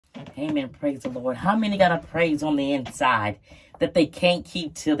Amen. Praise the Lord. How many got a praise on the inside that they can't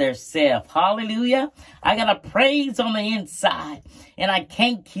keep to themselves? Hallelujah. I got a praise on the inside and I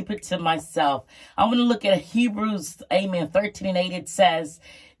can't keep it to myself. I want to look at Hebrews, amen, 13:8. It says,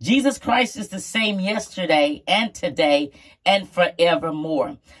 Jesus Christ is the same yesterday and today and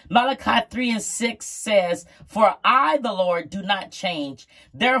forevermore. Malachi 3:6 says, for I, the Lord, do not change.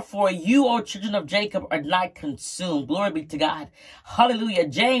 Therefore, you, O children of Jacob, are not consumed. Glory be to God. Hallelujah.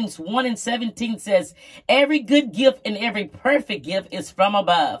 James 1:17 says, every good gift and every perfect gift is from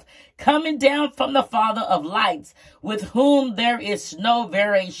above, coming down from the Father of lights, with whom there is no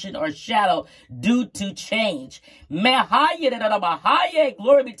variation or shadow due to change. Glory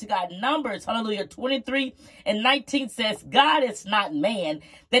be to God. Numbers, hallelujah, 23:19 says, God is not man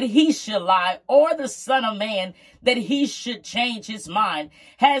that he should lie, or the son of man that he should change his mind.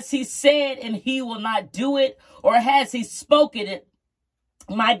 Has he said and he will not do it, or has he spoken it,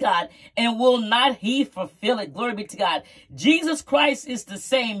 my God, and will not he fulfill it? Glory be to God. Jesus Christ is the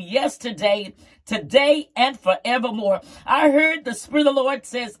same yesterday, today, and forevermore. I heard the Spirit of the Lord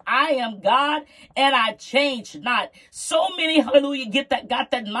says, I am God and I change not. So many, hallelujah, got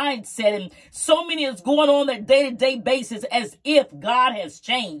that mindset, and so many is going on a day-to-day basis as if God has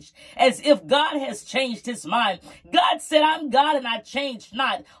changed, as if God has changed his mind. God said, I'm God and I change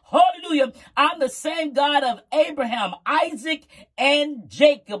not. Hallelujah. I'm the same God of Abraham, Isaac, and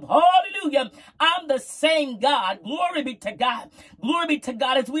Jacob. Hallelujah. I'm the same God. Glory be to God. Glory be to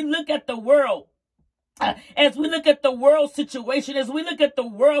God. As we look at the world, as we look at the world situation, as we look at the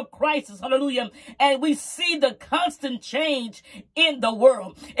world crisis, hallelujah, and we see the constant change in the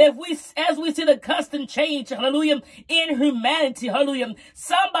world, as we see the constant change, hallelujah, in humanity, hallelujah,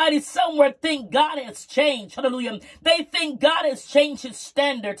 somebody somewhere think God has changed, hallelujah. They think God has changed his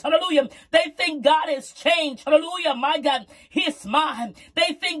standards, hallelujah. They think God has changed, hallelujah, my God, his mind.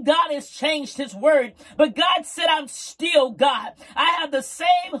 They think God has changed his word, but God said, I'm still God. I have the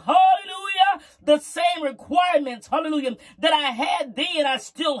same, hallelujah, the same requirements, hallelujah, that I had then, I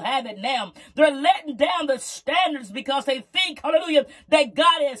still have it now. They're letting down the standards because they think, hallelujah, that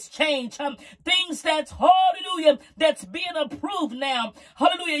God has changed. Things that's, hallelujah, that's being approved now.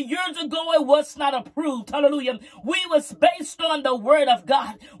 Hallelujah. Years ago, it was not approved. Hallelujah. We was based on the word of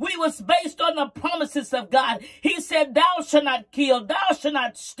God. We was based on the promises of God. He said, thou shalt not kill, thou shalt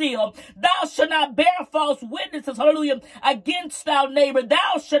not steal, thou shalt not bear false witnesses, hallelujah, against thy neighbor,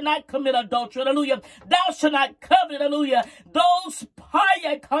 thou shalt not commit adultery, hallelujah. Thou shalt not covet, hallelujah. Those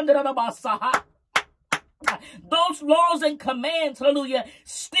laws and commands, hallelujah,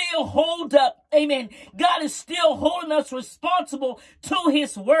 still hold up. Amen. God is still holding us responsible to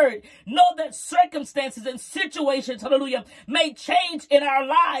his word. Know that circumstances and situations, hallelujah, may change in our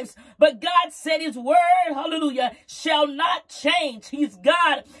lives, but God said his word, hallelujah, shall not change. He's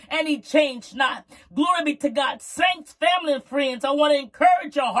God and he changed not. Glory be to God. Saints, family, and friends, I want to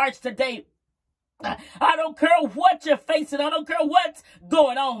encourage your hearts today. I don't care what you're facing. I don't care what's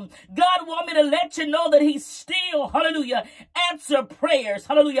going on. God wants me to let you know that he's still, hallelujah, answer prayers.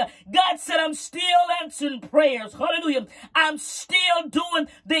 Hallelujah. God said, I'm still answering prayers. Hallelujah. I'm still doing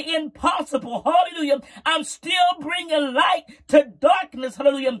the impossible. Hallelujah. I'm still bringing light to darkness.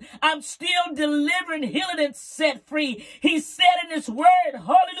 Hallelujah. I'm still delivering, healing, and set free. He said in his word,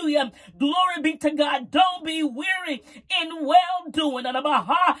 hallelujah, glory be to God. Don't be weary in well-doing.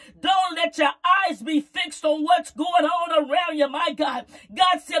 Don't let your eyes be fixed on what's going on around you, my God.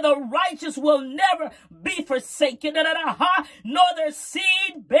 God said the righteous will never be forsaken, nor their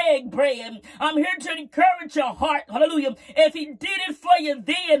seed beg bread. I'm here to encourage your heart, hallelujah. If he did it for you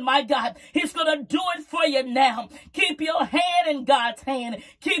then, my God, he's going to do it for you now. Keep your hand in God's hand.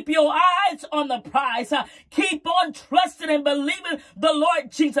 Keep your eyes on the prize. Keep on trusting and believing the Lord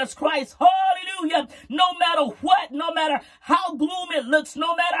Jesus Christ. Hallelujah. No matter what, no matter how gloomy it looks,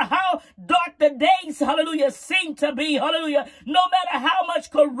 no matter how dark the days, hallelujah, seem to be, hallelujah, no matter how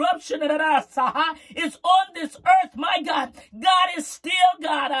much corruption is on this earth, my God, God is still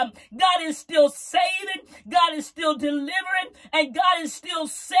God. God is still saving. God is still delivering, and God is still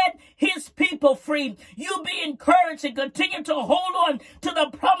set his people free. You be encouraged and continue to hold on to the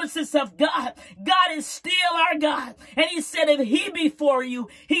promises of God. God is still our God, and he said if he be for you,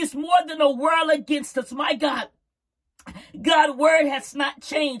 he's more than a world against us, my God. God's word has not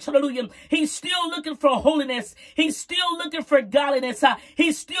changed. Hallelujah. He's still looking for holiness. He's still looking for godliness.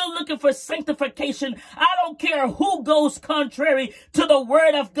 He's still looking for sanctification. I don't care who goes contrary to the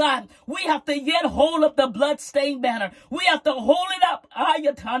word of God. We have to yet hold up the bloodstained banner. We have to hold it up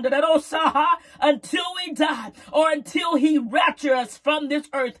until we die or until he raptures us from this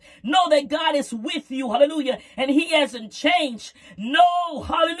earth. Know that God is with you. Hallelujah. And he hasn't changed. No,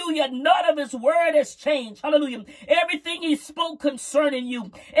 hallelujah. None of his word has changed. Hallelujah. Everything he spoke concerning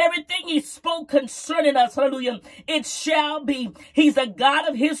you, everything he spoke concerning us, hallelujah, it shall be. He's a God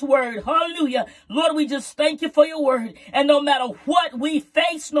of his word. Hallelujah. Lord, we just thank you for your word. And no matter what we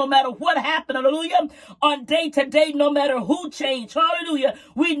face, no matter what happened, hallelujah, on day to day, no matter who changed, hallelujah,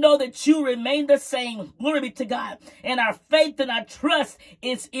 we know that you remain the same. Glory be to God. And our faith and our trust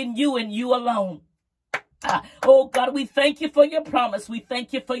is in you and you alone. Oh God, we thank you for your promise. We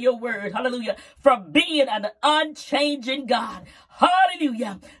thank you for your word. Hallelujah. For being an unchanging God.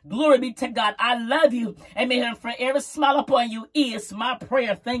 Hallelujah. Glory be to God. I love you. And may Him forever smile upon you is my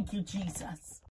prayer. Thank you, Jesus.